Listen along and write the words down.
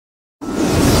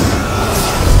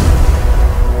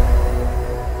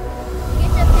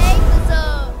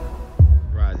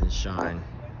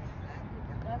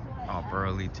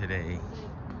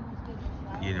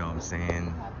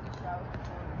saying?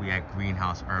 We at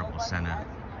Greenhouse Herbal Center.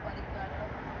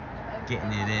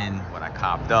 Getting it in, what I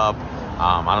copped up.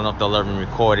 I don't know if they'll let me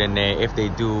record in there. If they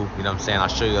do, you know what I'm saying, I'll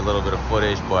show you a little bit of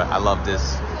footage, but I love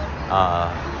this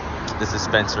this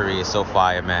dispensary. Is so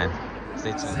fire, man.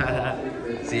 Stay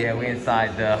tuned. So yeah, we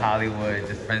inside the Hollywood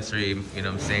dispensary, you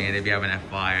know what I'm saying? They be having that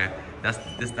fire.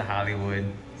 This the Hollywood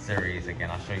series.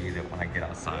 Again, I'll show you that when I get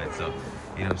outside. So,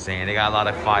 you know what I'm saying? They got a lot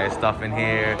of fire stuff in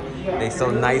here. They so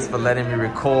nice for letting me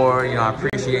record. You know, I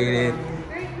appreciate it.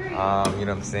 You know what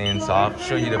I'm saying? So I'll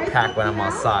show you the pack when I'm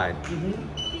outside.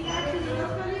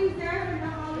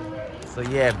 So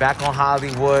yeah, back on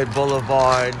Hollywood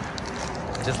Boulevard.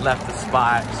 Just left the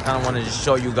spot. Just kind of want to just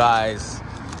show you guys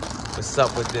what's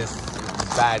up with this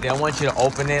bag. They don't want you to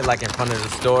open it like in front of the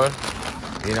store.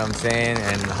 You know what I'm saying?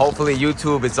 And hopefully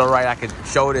YouTube, it's all right. I could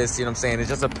show this, you know what I'm saying? It's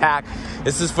just a pack.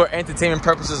 This is for entertainment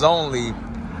purposes only.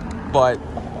 But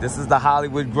this is the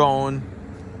Hollywood grown,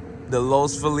 the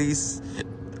Los Feliz.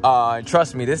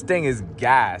 Trust me, this thing is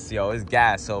gas, yo. It's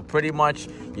gas. So pretty much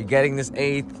you're getting this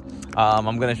eighth.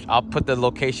 I'll put the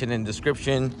location in the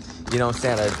description, you know what I'm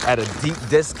saying, at a deep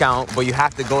discount, but you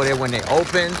have to go there when they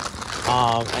open.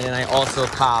 And then I also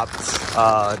copped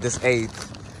this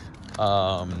eighth,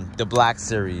 the Black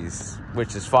Series,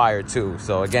 which is fire too.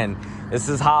 So again, this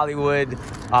is Hollywood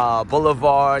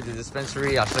Boulevard, the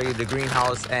dispensary. I'll show you the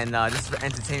greenhouse, and this is for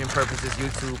entertainment purposes.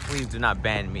 YouTube, please do not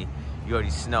ban me. You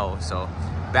already know. So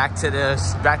back to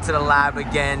the lab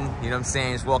again. You know what I'm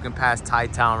saying? Just walking past Thai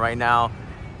Town right now.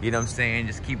 You know what I'm saying?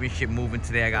 Just keeping shit moving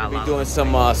today. I got a lot. Doing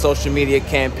some social media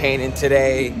campaigning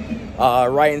today.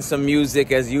 Writing some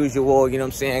music as usual. You know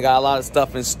what I'm saying? I got a lot of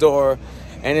stuff in store.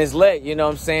 And it's lit, you know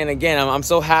what I'm saying? Again, I'm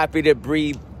so happy to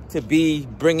be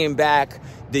bringing back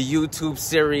the YouTube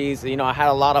series. You know, I had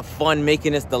a lot of fun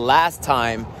making this the last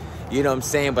time. You know what I'm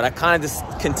saying? But I kind of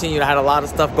just continued. I had a lot of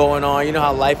stuff going on. You know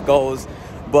how life goes.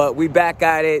 But we back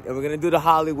at it. And we're going to do the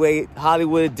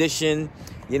Hollywood edition.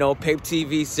 You know,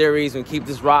 PapeTV series, and keep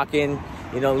this rocking.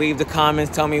 You know, leave the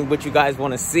comments, tell me what you guys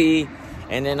want to see,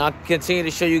 and then I'll continue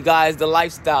to show you guys the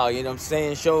lifestyle, you know what I'm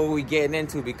saying, show what we getting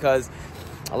into, because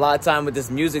a lot of time with this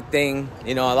music thing,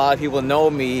 you know, a lot of people know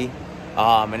me,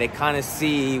 and they kind of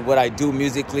see what I do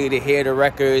musically, they hear the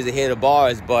records, they hear the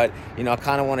bars, but, you know, I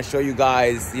kind of want to show you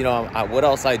guys, you know, what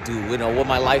else I do, you know, what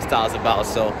my lifestyle is about.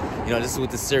 So, you know, this is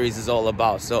what the series is all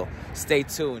about, so stay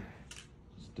tuned.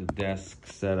 Just the desk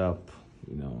set up.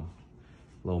 You know,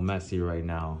 a little messy right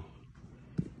now,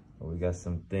 but we got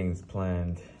some things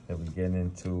planned that we're getting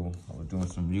into. We're doing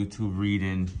some YouTube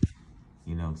reading,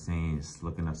 you know what I'm saying, just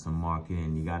looking up some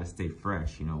marketing. You got to stay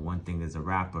fresh. You know, one thing as a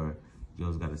rapper, you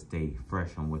always got to stay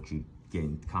fresh on what you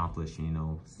getting accomplished, you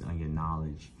know, on your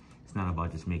knowledge. It's not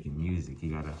about just making music.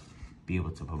 You got to be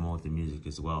able to promote the music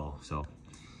as well. So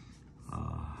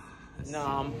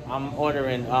no, I'm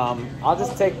ordering. I'll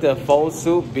just take the full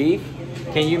soup beef.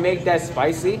 Can you make that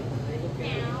spicy? Now,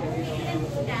 you can do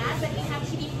that, but you have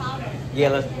chili powder.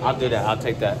 Yeah, I'll do that. I'll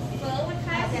take that. Well, what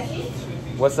kind of meat?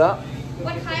 What's up?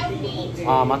 What kind of meat?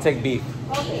 I'll take beef.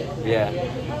 Okay. Yeah.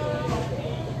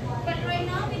 But right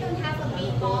now we don't have a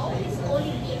meatball. It's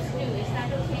only beef stew. Is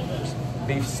that okay?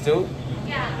 Beef stew?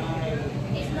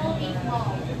 Yeah. It's no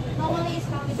meatball. Normally it's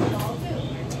not meatball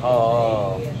too.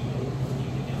 Oh.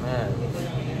 Man.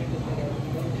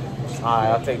 Alright,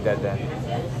 I'll take that then.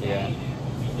 Yeah.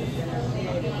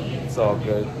 It's all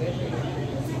good.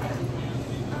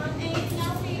 Anything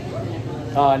else for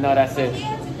you? No, that's it.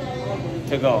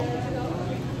 To go.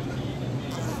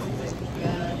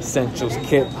 Essentials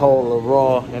kit, whole of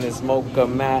raw, and it's mocha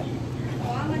matte.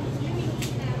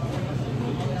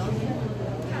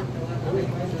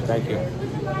 Thank you.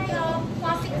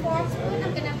 Plastic fork spoon,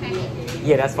 I'm gonna pack it.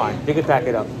 Yeah, that's fine. You can pack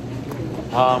it up.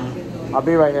 I'll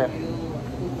be right here.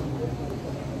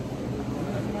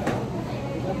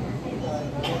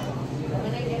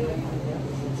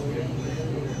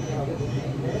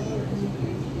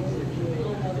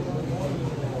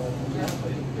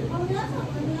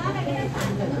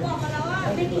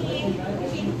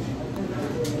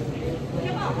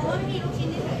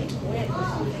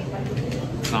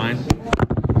 Fine.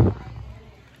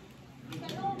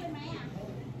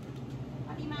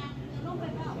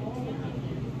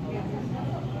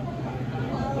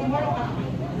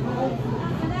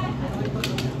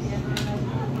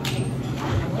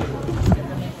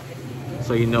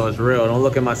 So you know it's real. Don't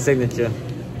look at my signature.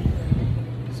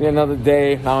 See, another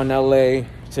day out in LA.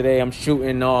 Today I'm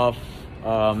shooting off.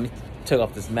 Took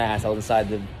off this mask. I was inside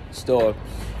the store.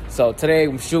 So today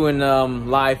I'm shooting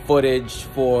live footage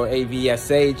for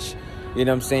AVSH. You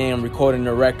know what I'm saying? I'm recording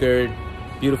the record.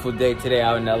 Beautiful day today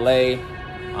out in LA.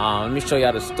 Let me show you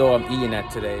how the store I'm eating at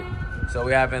today. So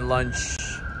we're having lunch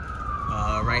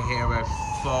right here at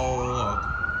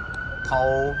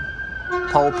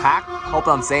Pao Pak. Hope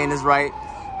I'm saying this right.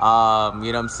 You know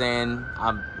what I'm saying?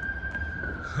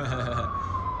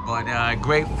 But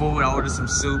great food. I ordered some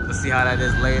soup. Let's see how that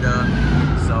is later.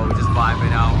 So we're just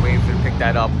vibing out, waiting for to pick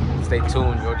that up. Stay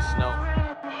tuned. You already know.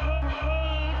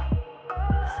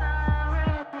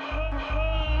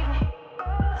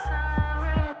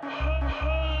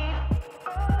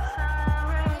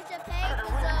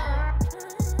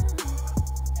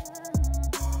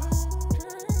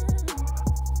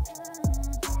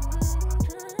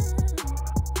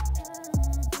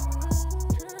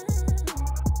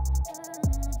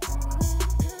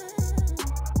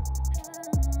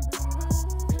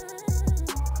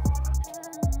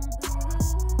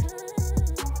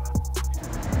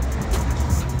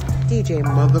 DJ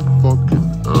motherfucking